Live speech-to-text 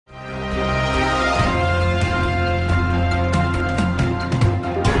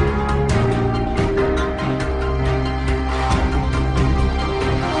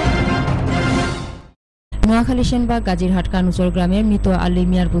নোয়াখালী সেনবাগ গাজীরহাট কানুচর গ্রামের মৃত আলী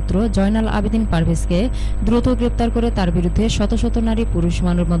মিয়ার পুত্র জয়নাল আবেদিন পারভেজকে দ্রুত গ্রেপ্তার করে তার বিরুদ্ধে শত শত নারী পুরুষ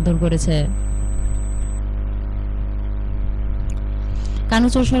মানববন্ধন করেছে।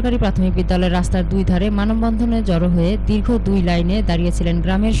 কানুচর সরকারি প্রাথমিক বিদ্যালয়ের রাস্তার দুই ধারে মানববন্ধনে জড়ো হয়ে দীর্ঘ 2 লাইনে দাঁড়িয়েছিলেন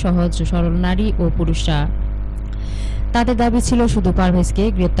গ্রামের সহজ সরল নারী ও পুরুষরা। তাদের দাবি ছিল শুধু পারভেজকে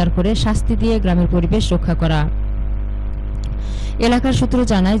গ্রেপ্তার করে শাস্তি দিয়ে গ্রামের পরিবেশ রক্ষা করা। এলাকার সূত্র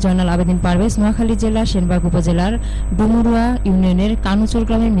জানায়, জয়নাল আবেদিন পারভেজ নোয়াখালী জেলার সেনবাগ উপজেলার ডুমুরুয়া ইউনিয়নের কানুচর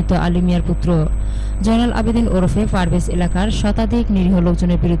গ্রামের মৃত আলী মিয়ার পুত্র। জয়নাল আবেদিন ওরফে পারভেজ এলাকার শতাধিক নিরীহ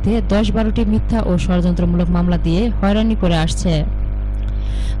লোকজনের বিরুদ্ধে 10-12টি মিথ্যা ও ষড়যন্ত্রমূলক মামলা দিয়ে হয়রানি করে আসছে।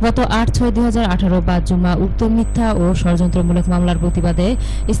 গত 8/6/2018 বাদ জুমা উক্ত মিথ্যা ও ষড়যন্ত্রমূলক মামলার প্রতিবাদে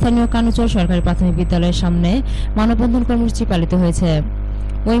স্থানীয় কানুচর সরকারি প্রাথমিক বিদ্যালয়ের সামনে মানববন্ধন কর্মসূচি পালিত হয়েছে।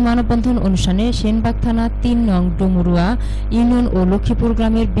 ওই মানববন্ধন অনুষ্ঠানে সেনবাগ থানা 3 নং ডুমুরুয়া ইউনিয়ন ও লক্ষ্মীপুর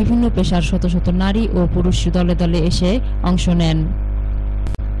গ্রামের বিভিন্ন পেশার শত শত নারী ও পুরুষ দলে দলে এসে অংশ নেন।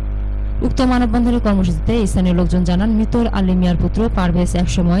 উক্ত মানববন্ধনের কর্মসূচিতে স্থানীয় লোকজন জানান, মৃত আলী মিয়ার পুত্র পারভেজ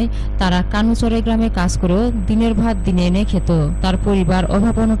একসময় তারা কানুচরে গ্রামে কাজ করেও দিনের ভাত দিনে এনে খেত। তার পরিবার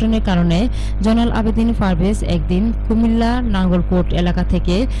অভাব অনটনের কারণে জয়নাল আবেদিন পারভেজ একদিন কুমিল্লা নাঙ্গলকোট এলাকা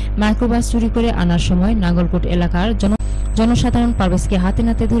থেকে মাইক্রোবাস চুরি করে আনার সময় নাঙ্গলকোট এলাকার জনসাধারণ পারভেজকে হাতে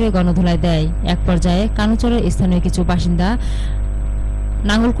নাতে ধরে গণধোলাই দেয়। এক পর্যায়ে কানুচরের স্থানীয় কিছু বাসিন্দা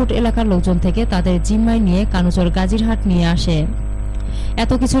নাঙ্গলকোট এলাকার লোকজন থেকে তাদের জিম্মায় নিয়ে কানুচর গাজীরহাট নিয়ে আসে।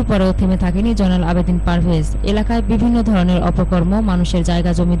 এত কিছুর পরেও থেমে থাকেনি জয়নাল আবেদিন পারভেজ। এলাকায় বিভিন্ন ধরনের অপকর্ম, মানুষের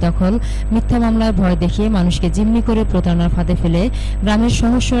জায়গা জমি দখল, মিথ্যা মামলায় ভয় দেখিয়ে মানুষকে জিম্মি করে প্রতারণার ফাঁদে ফেলে গ্রামের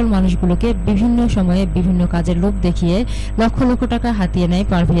সহজ সরল মানুষগুলোকে বিভিন্ন সময়ে বিভিন্ন কাজের লোভ দেখিয়ে লক্ষ লক্ষ টাকা হাতিয়ে নেয়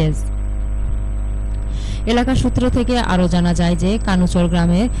পারভেজ। এলাকার সূত্র থেকে আরও জানা যায় যে কানুচর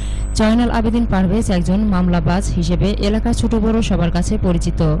গ্রামে জয়নাল আবেদিন পারভেজ একজন মামলাবাজ হিসেবে এলাকার ছোট বড় সবার কাছে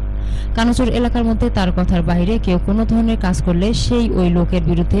পরিচিত। কানুচর এলাকার মধ্যে তার কথার বাইরে কেউ কোনো ধরনের কাজ করলে সেই ওই লোকের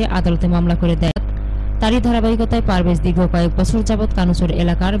বিরুদ্ধে আদালতে মামলা করে দেয়। তারই ধারাবাহিকতায় পারভেজ দীর্ঘ কয়েক বছর যাবৎ কানুচর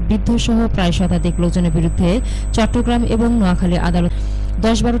এলাকার বৃদ্ধসহ প্রায় শতাধিক লোকজনের বিরুদ্ধে চট্টগ্রাম এবং নোয়াখালী আদালত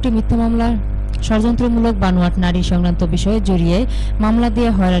 10-12টি মিথ্যা মামলা, ষড়যন্ত্রমূলক বানোয়াট নারী সংক্রান্ত বিষয়ে জড়িয়ে মামলা দিয়ে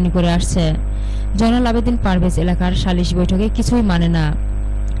হয়রানি করে আসছে। জয়নাল আবেদিন পারভেজ এলাকার সালিশ বৈঠকে কিছুই মানে না।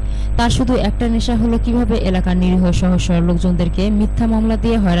 তার শুধু একটা নেশা হলো কিভাবে এলাকার নিরীহ সহজ সরল লোকজনদেরকে মিথ্যা মামলা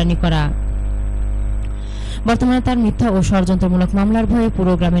দিয়ে হয়রানি করা। বর্তমানে তার মিথ্যা ও ষড়যন্ত্রমূলক মামলার ভয়ে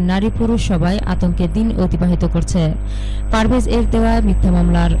পুরো গ্রামের নারী পুরুষ সবাই আতঙ্কে দিন অতিবাহিত করছে। পারভেজ এর দেওয়া মিথ্যা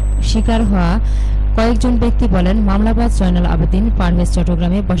মামলার শিকার হওয়া কয়েকজন ব্যক্তি বলেন, মামলাবাজ জয়নাল আবেদিন পারভেজ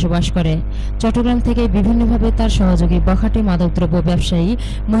চট্টগ্রামে বসবাস করে। চট্টগ্রাম থেকে বিভিন্নভাবে তার সহযোগী বখাটে মাদকদ্রব্য ব্যবসায়ী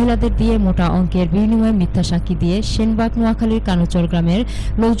মহিলাদের দিয়ে মোটা অঙ্কের বিনিময়ে মিথ্যা সাক্ষী দিয়ে সেনবাগ নোয়াখালীর কানুচর গ্রামের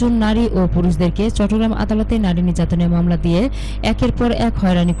লোকজন নারী ও পুরুষদেরকে চট্টগ্রাম আদালতে নারী নির্যাতনের মামলা দিয়ে একের পর এক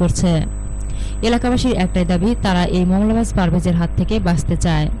হয়রানি করছে। এলাকাবাসীর একটাই দাবি, তারা এই মামলাবাজ পারভেজের হাত থেকে বাঁচতে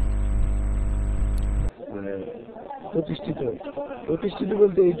চায়। প্রতিষ্ঠিত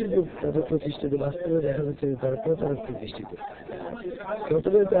বলতে এইটুকু, তাদের প্রতিষ্ঠিত বাস্তবে দেখা যাচ্ছে তারপর তারা প্রতিষ্ঠিত।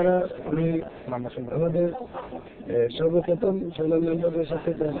 প্রথমে তারা আমাদের সর্বপ্রথম সোনাল মেম্বারের সাথে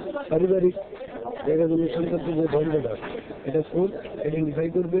তার পারিবারিক জায়গা জমি সংক্রান্ত যে ধর্মটা, এটা ফুল আইডেন্টিফাই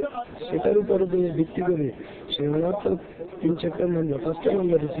করবে, সেটার উপরে ভিত্তি করে সে অনার্থক 3-4টা মামলা 5টা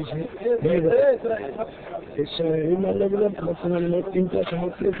মামলা দিচ্ছি সে নিয়ে যাবে। এই মামলাগুলো বর্তমানে মোট 3টা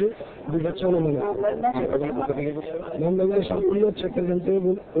সমাজ পেয়েছে, 2টা চলমান মামলাগুলো সম্পূর্ণ চেষ্টা জানতে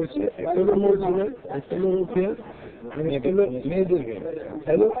করছে। একটা হলো মৌসুমে, একটা হলো রুপিয়া, মেয়েদেরকে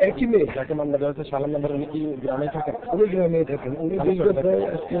এবং একই মেয়ে যাকে মামলা দেওয়া হচ্ছে সালাম নাম্বার, উনি কি গ্রামে থাকেন? উনি গ্রামেই থাকেন। উনি প্রায়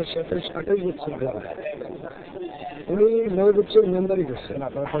আজকে 27-28 বছর গ্রামে, উনি 9 বছর মেম্বারই করছেন।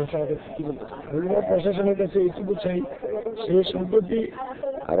 আপনার প্রশাসনের কি বলতে? আমরা প্রশাসনের কাছে এইটুকু চাই, সে সম্প্রতি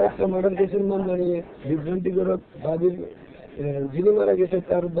আর একটা মার্ডার কেসের মামলা নিয়ে বিভ্রান্তিকরক বাদীর যিনি মারা গেছে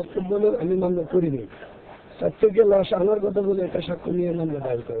তার বক্তব্য হলো আমি মামলা করিনি, তার থেকে লাশ আনার কথা বলে একটা সাক্ষ্য নিয়ে মামলা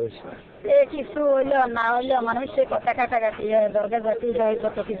দায়ের করা হয়েছে। কিছু হইলো না হইলো মানুষের কথা কাটাকাটি হয়, দরকার জাতি হয়,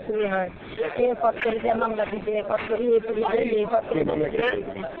 কত কিছুই হয়। এ পথ করে যে মামলা দিতে পথ করি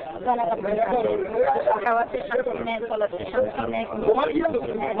কথাবার্তা শান্তি নেই, চলাতে শান্তি নেই,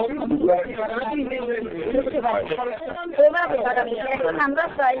 এখন আমরা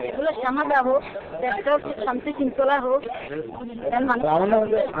চাই এগুলো সমাধা হোক, একটা শান্তি শৃঙ্খলা হোক।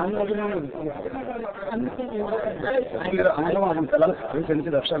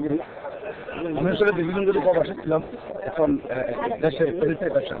 ব্যবসা করি, আমি আসলে দীর্ঘদিন ধরে প্রবাসে ছিলাম, এখন দেশে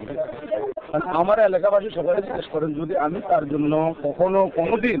ব্যবসা করি। আমার এলাকাবাসী সবাই জিজ্ঞেস করেন, যদি আমি তার জন্য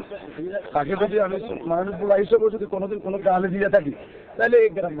কোনোদিন তাকে যদি আমি মানুষ বলা হিসেবে যদি কোনোদিন কোনো গালে দিয়ে থাকি, তাহলে এই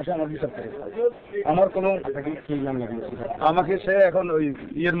গ্রামবাসী আমার বিচার করে। আমার কোনো আমাকে সে এখন ওই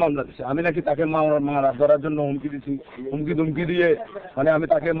ইয়ের মামলা দিচ্ছে, আমি নাকি তাকে মারা ধরার জন্য হুমকি দিচ্ছি, হুমকি দিয়ে মানে আমি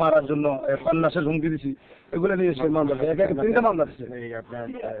তাকে মারার জন্য সন্ন্যাসের হুমকি দিচ্ছি, এগুলো নিয়ে সে মামলা দিচ্ছে। 3টা মামলা দিচ্ছে।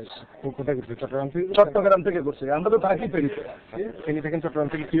 চট্টগ্রাম থেকে করছে। আমরা তো থাকি ফেনীতে। চট্টগ্রাম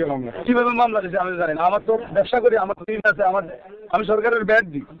থেকে কিভাবে মামলা দিচ্ছে আমি জানি না। আমার তো ব্যবসা করি, আমার টিন আছে, আমি সরকারের ব্যাট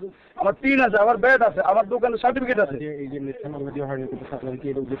দিই, আমার টিন আছে, আমার ব্যাট আছে, আমার দোকানের সার্টিফিকেট আছে।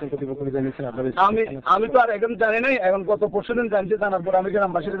 আমি তো আর এখন জানি নাই, এখন গত পরশুদিন জানছি, জানার পর আমি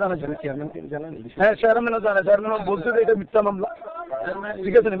গ্রামবাসীরা জানাচ্ছি। হ্যাঁ, চেয়ারম্যানও জানে, চেয়ারম্যান বলছে যে এটা মিথ্যা মামলা।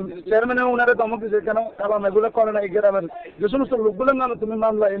 ঠিক আছে, চেয়ারম্যানে ওনারে ধমক দিচ্ছে, কেন কারণ এগুলো করে না এই গ্রামের যে সমস্ত লোকগুলোর নামে তুমি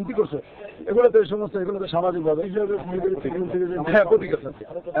মামলা এমপি করছো, এগুলো তো এই সমস্ত এগুলো তো সামাজিকভাবে হ্যাঁ প্রতিকার।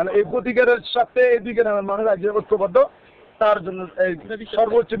 এই প্রতিকারের সাথে এই দুই গ্রামের মানুষ রাজ্যে ঐক্যবদ্ধ, তার জন্য এই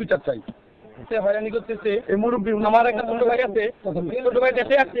সর্বোচ্চ বিচার চাই। হয়রানি করতেছে এই মুরব্বী। আমার একটা ছোট ভাই আছে, ছোট ভাই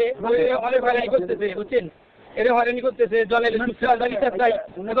দেশে আছে, অনেক হয়রানি করতেছে, বুঝছেন, এরা হয়রানি করতেছে। জনের বিচার চাই,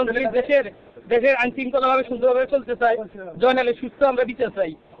 এবং দেশের আইন শৃঙ্খলা ভাবে সুন্দরভাবে চলতে চাই, জনের সুস্থ আমরা বিচার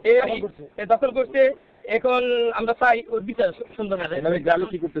চাই। দখল করছে, এখন আমরা চাই ওর বিচার সুন্দর।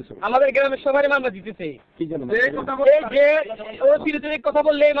 আমাদের গ্রামের সবাই মামলা দিতেছে, যে ও বিরুদ্ধে কথা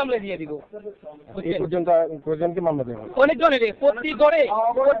বললে এই মামলা দিয়ে দিব। অনেক জনের প্রতি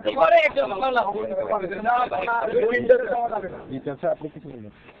ঘরে একজন মামলা।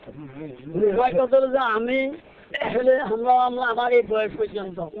 আমি আসলে আমার এই বয়স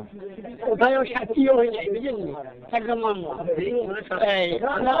পর্যন্ত কোথাও সাক্ষীও হয়ে যায়, বুঝলেন, একদম মামলা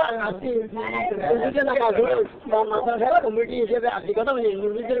কমিটি হিসেবে আসি, কথা বলি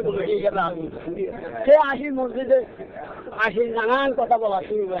মসজিদের কমিটি হিসেবে আসি। সে আসি মসজিদে আসি, নানান কথা বলা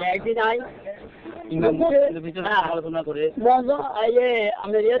শুরু করে। একদিন আই আলোচনা করে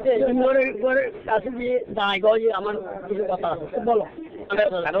আমার কাছে দিয়ে দাঁড়াই গিয়ে আমার কিছু কথা আছে, বলো।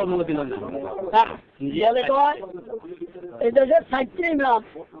 এই দেশের 60টি ইমাম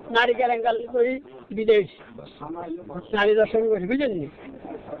নারী কেলেঙ্কারি করি বিদেশ নারী দর্শন করি, বুঝলেন,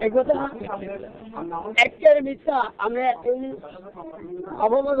 এই কথা একের মিথ্যা। আমরা এই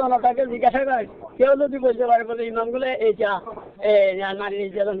অবমাননাটাকে জিজ্ঞাসা করি, কেউ যদি বলতে পারে বলে ইমামগুলো এইটা নারী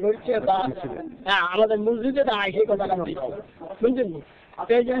নির্যাতন করছে বা আমাদের মসজিদে দাঁড়ায়, সেই কথাটা বুঝলেন।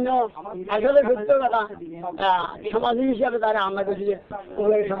 সেই জন্য আসলে সত্য কথা, সমাজ হিসাবে তারা আমরা বলছি যে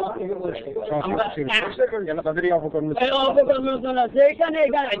সমাজ থেকে বলছে সেখানে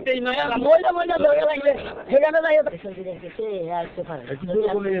মহিলা মহিলা ধরে লাগলে সেখানে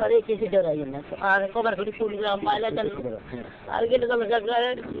আর কবার করে পুরলাম মাইলা আর গেলে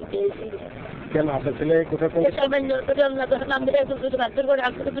কেন আপনার ছেলে কোথায়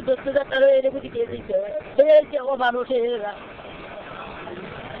মানুষের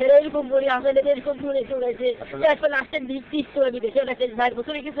এরকম করি আসলে এরকম করে চলেছে। লাস্টের দিক 30 করে বিদেশে 4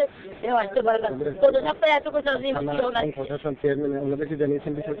 বছর গেছে, এও আসতে পারে না। গত সপ্তাহে এত কথা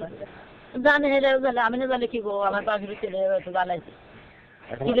জানে, আমি না জানে কি গো, আমার পাখির ছেলে জানাইছে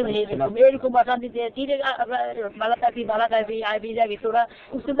এরকম বাসা দিতে তীরে ভালো থাকবি আইবি যাবি, তোরা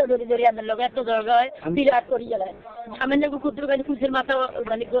উচ্চতা ধরে ধরে আমাদের লোক এত দরকার বিরাট করি গেলায় সামান্য কুকুর কাছে কুচের মাথা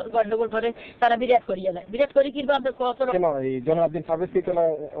মানে গন্ডগোল করে তারা বিরাট করি গেলায়। বিরাট করি কিন্তু আমাদের কত জনাবদিন সার্ভিস কেন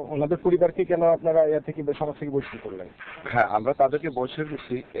ওনাদের পরিবারকে কেন আপনারা এর থেকে সমাজ থেকে বহিষ্কার করলেন? হ্যাঁ, আমরা তাদেরকে বহিষ্কার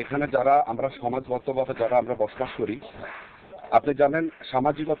করছি। এখানে যারা আমরা সমাজবদ্ধভাবে যারা আমরা বসবাস করি, আপনি জানেন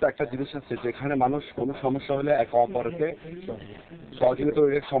সামাজিকতা একটা জিনিস আছে, যেখানে মানুষ কোনো সমস্যা হলে একে অপরকে সহযোগিতা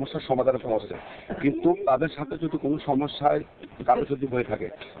সমস্যার সমাধান পৌঁছে, কিন্তু তাদের সাথে যদি কোনো সমস্যায় কারো যদি হয়ে থাকে,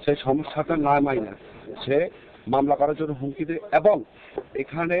 সেই সমস্যাটা না মাইনে সে মামলা করার জন্য হুমকি দেয়। এবং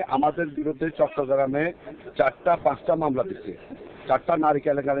এখানে আমাদের বিরুদ্ধে চট্টগ্রামে 4টা 5টা মামলা দিচ্ছে, 4টা নারী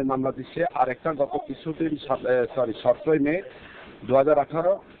কেলেঙ্কারির মামলা দিচ্ছে, আর একটা গত কিছুদিন 17 মে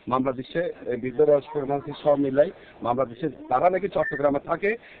 2018 মামলা দিচ্ছে বৃদ্ধ বয়স্ক সব মিলাই মামলা দিচ্ছে। তারা নাকি চট্টগ্রামে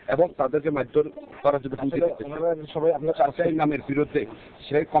থাকে এবং তাদেরকে মারধর করার জন্য হুমকি দিচ্ছে। সবাই আপনার চাষাই নামের বিরুদ্ধে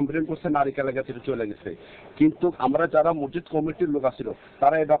সে কমপ্লেন করছে, নারী কেলেঙ্কারি চলে গেছে। কিন্তু আমরা যারা মসজিদ কমিটির লোক আছিল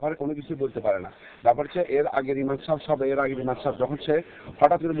তারা এই ব্যাপারে কোনো কিছু বলতে পারে না। ব্যাপার হচ্ছে এর আগের ইমাম সাহেব যখন সে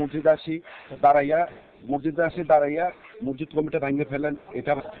হঠাৎ করে মসজিদে আসি দাঁড়াইয়া মসজিদ কমিটি ভাঙিয়ে ফেলেন।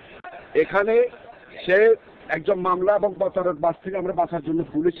 এটা এখানে সে একজন মামলা এবং বছরের বাস থেকে আমরা বাঁচার জন্য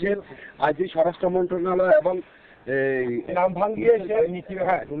পুলিশের আইজি স্বরাষ্ট্র মন্ত্রণালয় এবং নাম ভাঙিয়ে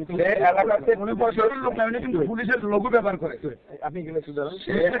এলাকাতে পুলিশের লোগো ব্যবহার করে। আপনি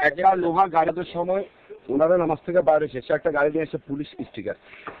একটা লোহা গাড়িদের সময় ওনারা নামাজ থেকে বাইরে এসে সে একটা গাড়ি নিয়ে এসে পুলিশ স্টিকার,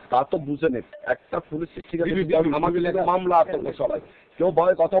 তা তো বুঝে নেই একটা পুলিশ স্টিকার আমাদের মামলা আতঙ্ক সবাই, কেউ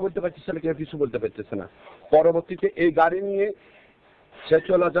ভয়ে কথা বলতে পারতেছে না, কেউ কিছু বলতে পারতেছে না। পরবর্তীতে এই গাড়ি নিয়ে সে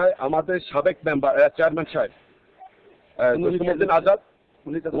চলে যায় আমাদের সাবেক মেম্বার চেয়ারম্যান সাহেব আজাদ,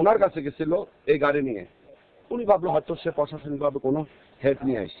 উনি ওনার কাছে গেছিল এই গাড়ি নিয়ে। উনি ভাবলো হয়তো সে প্রশাসনিকভাবে কোনো হেল্প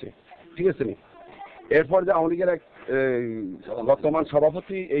নিয়ে আসছে, ঠিক আছে নি। এরপর যে আওয়ামী লীগের এক বর্তমান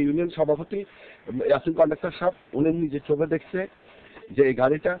সভাপতি, এই ইউনিয়ন সভাপতি ইয়াসিন কন্ডাক্টর সাহেব, উনি নিজে চোখে দেখছে যে এই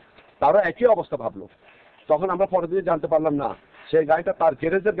গাড়িটা, তারও একই অবস্থা ভাবলো। তখন আমরা পরে দিয়ে জানতে পারলাম না, সেই গাড়িটা তার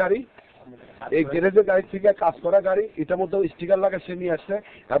গ্যারেজের গাড়ি, এই গ্যারেজের গাড়ি থেকে কাজ করা গাড়ি, এটার মধ্যে স্টিকার লাগা সে নিয়ে আসছে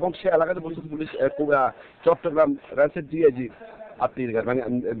এবং সে এলাকাতে বলছে পুলিশ চট্টগ্রাম রেঞ্জের ডিআইজি আপনি মানে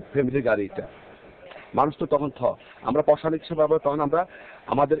ফ্যামিলির গাড়ি। এটা মানুষ তো তখন আমরা প্রশাসনিক সেভাবে তখন আমরা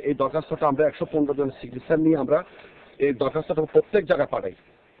আমাদের এই দরখাস্তটা আমরা 115 জনের সিগনেচার নিয়ে আমরা এই দরখাস্তটা প্রত্যেক জায়গায় পাঠাই।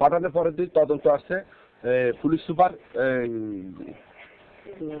 পাঠানোর পরের দিন তদন্ত আসছে পুলিশ সুপার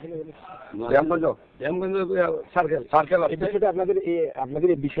আপনাদের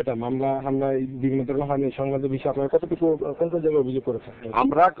এই বিষয়টা মামলা হামলা বিভিন্ন ধরনের হানি সংবাদের বিষয়ে আপনারা কতটুকু কোন কোন জায়গায় অভিযোগ করেছেন?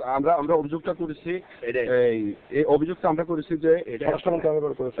 আমরা অভিযোগটা করেছি, এই অভিযোগটা আমরা করেছি যে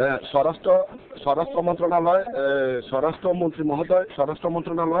স্বরাষ্ট্র মন্ত্রণালয়, স্বরাষ্ট্রমন্ত্রী মহোদয়, স্বরাষ্ট্র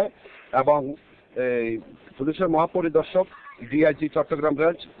মন্ত্রণালয় এবং পুলিশের মহাপরিদর্শক DIG Chittagong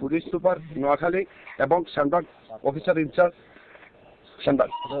range, police super Noakhali এবং সেন্ট্রাল অফিসার ইনচার্জ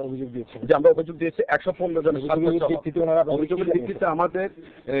যে আমরা অভিযোগ দিয়েছি 115 জনের অভিযোগের ভিত্তিতে আমাদের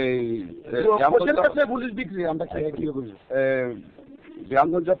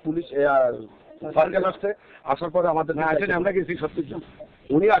বিরামগঞ্জ পুলিশ সার্কেল আসছে, আসার পরে আমাদের আমরা গেছি 70 জন,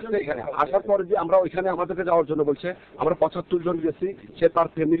 উনি আসছে এখানে আসার পরে যে আমরা ওইখানে আমাদেরকে যাওয়ার জন্য বলছে, আমরা 75 জন গেছি, সে তার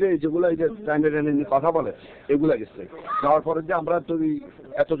ফ্যামিলি যেগুলো এই যে নিয়ে কথা বলে এগুলো গেছে। যাওয়ার পরে যে আমরা তো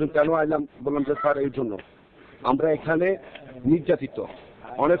এতজন কেন আইলাম, বললাম যে স্যার এই জন্য আমরা এখানে নির্যাতিত,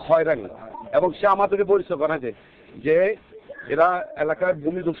 অনেক হয়রানি, এবং সে আমাদেরকে পরিচয় করা যে এরা এলাকার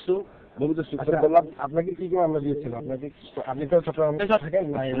ভূমিদস্যু বললাম। আপনাকে কি কি মামলা দিয়েছিল? আপনি তো চট্টগ্রাম থাকেন?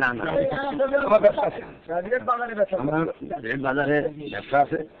 না, আমার ব্যবসা আছে, আমার রেড বাজারে ব্যবসা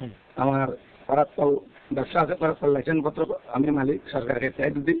আছে, আমার পরাত্তল ব্যবসা আছে, পরাত্তল লাইসেন্স পত্র আমি মালিক, সরকারকে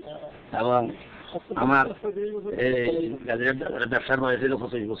ট্যাক্স দিই, এবং আমার এই ব্যবসার বয়স হলো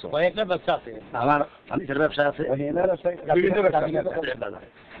 25 বছর। কয়েকটা ব্যবসা আছে, আমার ফার্নিচার ব্যবসা আছে,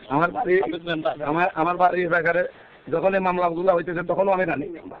 আমার বাড়ির ব্যাপারে যখন এই মামলাগুলো হইতেছে তখনও আমি জানি।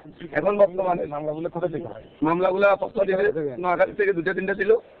 এখন বর্তমানে মামলাগুলো কোথায় থেকে মামলাগুলো নোয়াখালী থেকে 2-3টা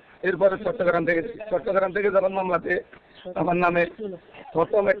ছিল, এরপরে চট্টগ্রাম থেকে যখন মামলাতে আমার নামে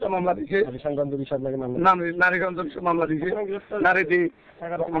প্রথম একটা মামলা দিয়েছে, নারীগঞ্জ মামলা দিয়েছে, নারীটি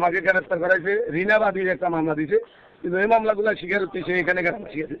আমাকে গ্রেফতার করাইছে, রিনাবাদীর একটা মামলা দিয়েছে, কিন্তু এই মামলাগুলো স্বীকার হচ্ছে সে এখানে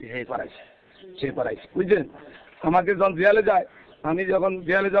করাইছে বুঝছেন। আমাকে যখন জেলে যায়, আমি যখন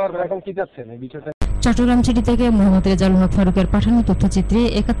জেলে যাওয়ার এখন কি যাচ্ছেন এই বিষয়টা। চট্টগ্রাম সিটি থেকে মোহাম্মদ রেজাউল হক ফারুকের পাঠানো তথ্যচিত্রে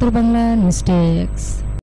 71 বাংলা নিউজ ডেস্ক।